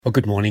Well,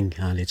 good morning,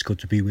 and it's good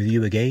to be with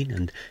you again.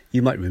 And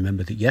you might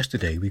remember that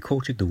yesterday we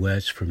quoted the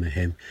words from a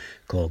hymn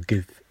called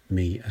Give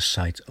Me a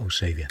Sight, O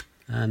Saviour.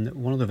 And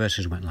one of the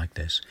verses went like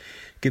this: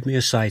 Give me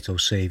a sight, O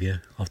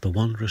Saviour, of the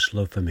wondrous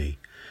love for me,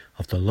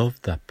 of the love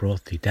that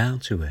brought thee down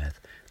to earth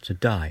to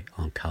die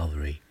on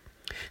Calvary.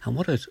 And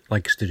what I'd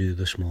like us to do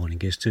this morning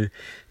is to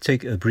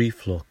take a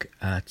brief look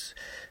at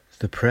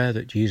the prayer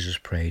that Jesus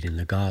prayed in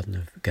the Garden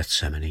of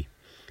Gethsemane.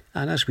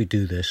 And as we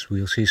do this,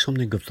 we'll see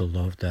something of the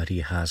love that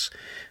he has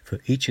for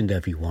each and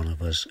every one of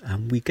us,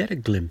 and we get a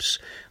glimpse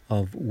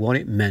of what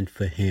it meant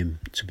for him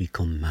to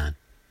become man.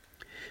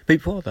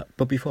 Before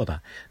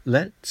that,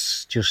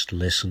 let's just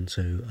listen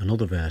to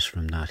another verse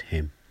from that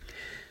hymn.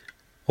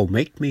 Oh,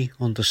 make me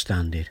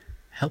understand it,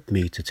 help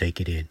me to take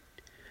it in,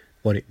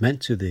 what it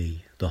meant to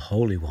thee, the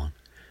Holy One,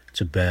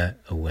 to bear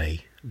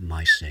away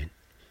my sin.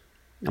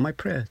 And my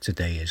prayer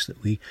today is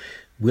that we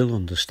will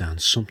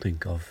understand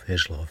something of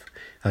his love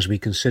as we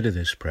consider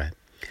this prayer.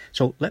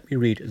 So let me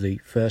read the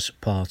first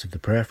part of the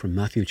prayer from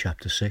Matthew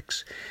chapter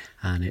 6,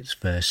 and it's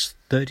verse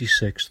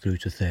 36 through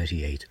to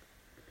 38.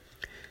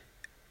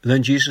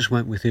 Then Jesus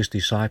went with his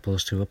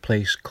disciples to a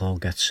place called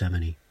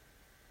Gethsemane,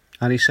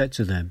 and he said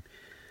to them,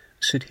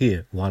 Sit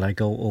here while I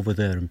go over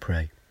there and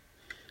pray.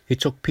 He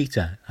took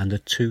Peter and the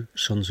 2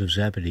 sons of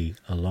Zebedee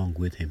along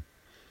with him,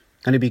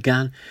 and he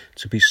began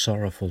to be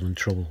sorrowful and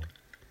troubled.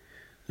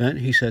 Then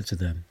he said to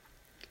them,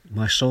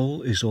 My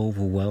soul is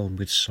overwhelmed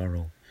with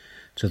sorrow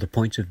to the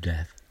point of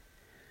death.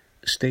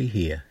 Stay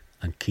here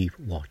and keep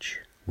watch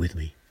with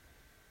me.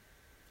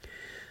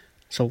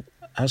 So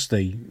as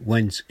they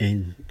went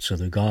into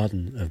the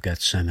Garden of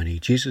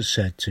Gethsemane, Jesus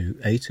said to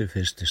 8 of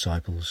his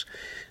disciples,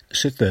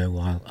 Sit there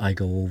while I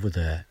go over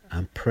there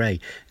and pray.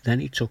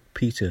 Then he took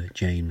Peter,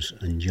 James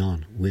and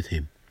John with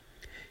him,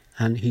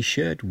 and he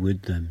shared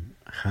with them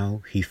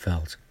how he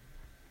felt.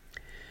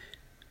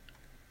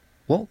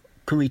 What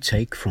can we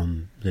take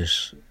from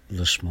this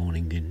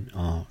morning in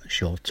our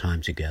short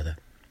time together?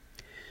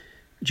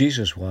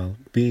 Jesus, while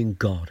being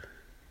God,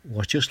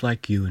 was just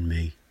like you and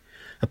me,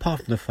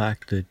 apart from the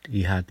fact that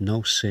he had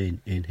no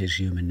sin in his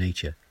human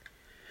nature.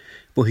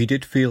 But he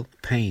did feel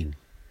pain,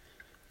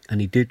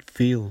 and he did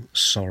feel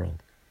sorrow.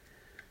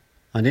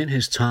 And in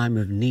his time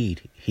of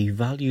need, he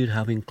valued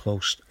having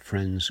close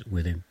friends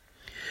with him.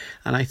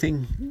 And I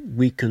think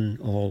we can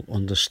all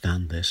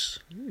understand this.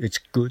 It's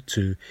good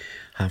to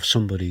have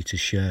somebody to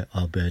share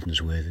our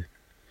burdens with.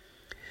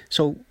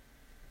 So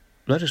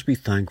let us be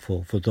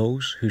thankful for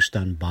those who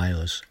stand by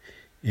us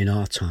in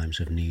our times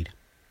of need.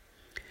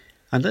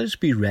 And let us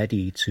be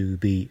ready to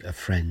be a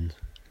friend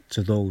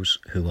to those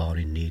who are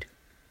in need.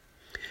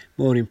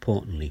 More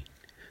importantly,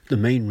 the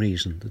main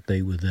reason that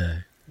they were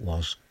there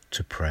was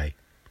to pray.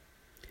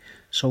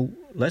 So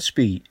let's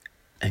be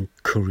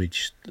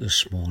encouraged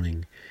this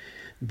morning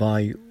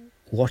by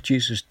what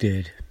Jesus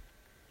did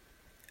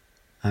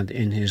and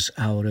in his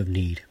hour of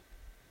need.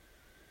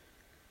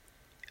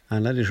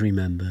 And let us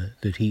remember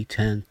that he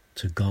turned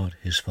to God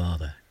his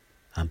Father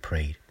and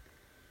prayed.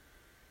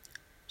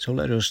 So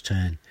let us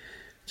turn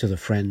to the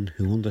friend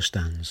who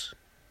understands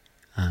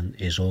and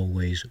is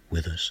always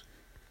with us.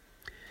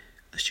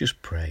 Let's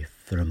just pray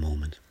for a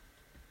moment.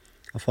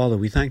 Our Father,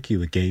 we thank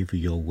you again for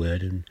your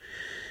word, and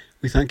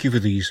we thank you for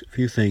these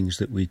few things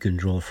that we can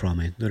draw from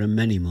it. There are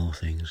many more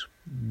things,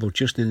 but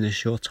just in this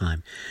short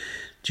time,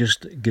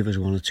 just give us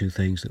 1 or 2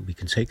 things that we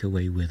can take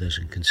away with us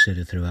and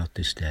consider throughout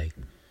this day.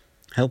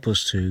 Help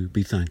us to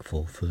be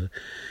thankful for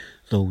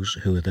those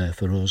who are there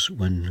for us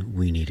when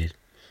we need it.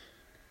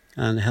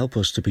 And help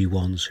us to be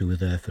ones who are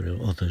there for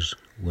others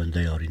when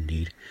they are in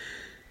need.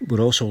 But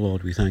also,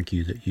 Lord, we thank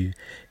you that you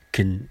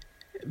can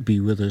be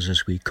with us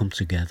as we come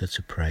together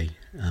to pray,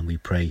 and we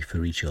pray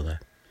for each other.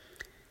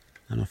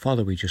 And our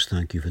Father, we just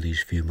thank you for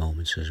these few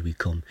moments as we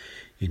come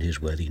in his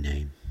worthy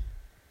name.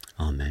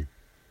 Amen.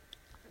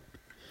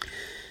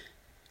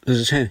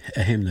 There's a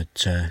hymn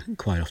that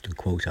quite often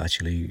quote,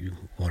 actually,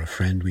 what a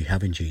friend we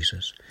have in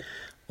Jesus,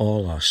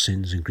 all our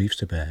sins and griefs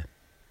to bear,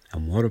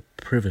 and what a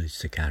privilege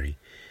to carry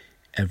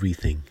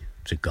everything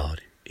to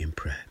God in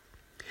prayer.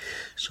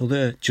 So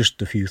there are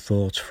just a few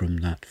thoughts from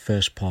that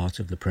first part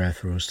of the prayer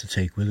for us to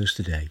take with us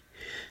today.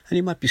 And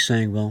you might be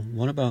saying, well,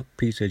 what about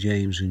Peter,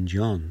 James and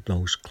John,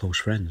 those close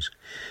friends?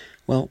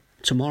 Well,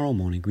 tomorrow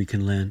morning we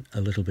can learn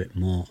a little bit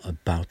more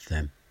about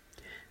them,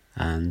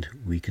 and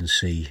we can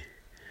see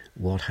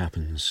what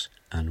happens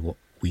and what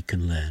we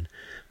can learn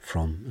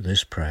from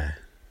this prayer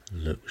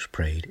that was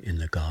prayed in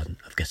the Garden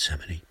of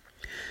Gethsemane.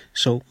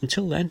 So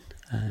until then,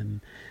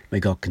 may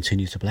God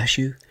continue to bless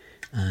you,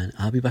 and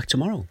I'll be back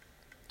tomorrow.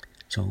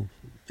 So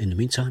in the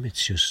meantime,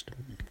 it's just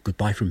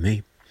goodbye from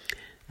me,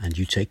 and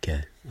you take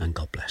care, and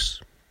God bless.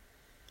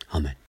 Amen.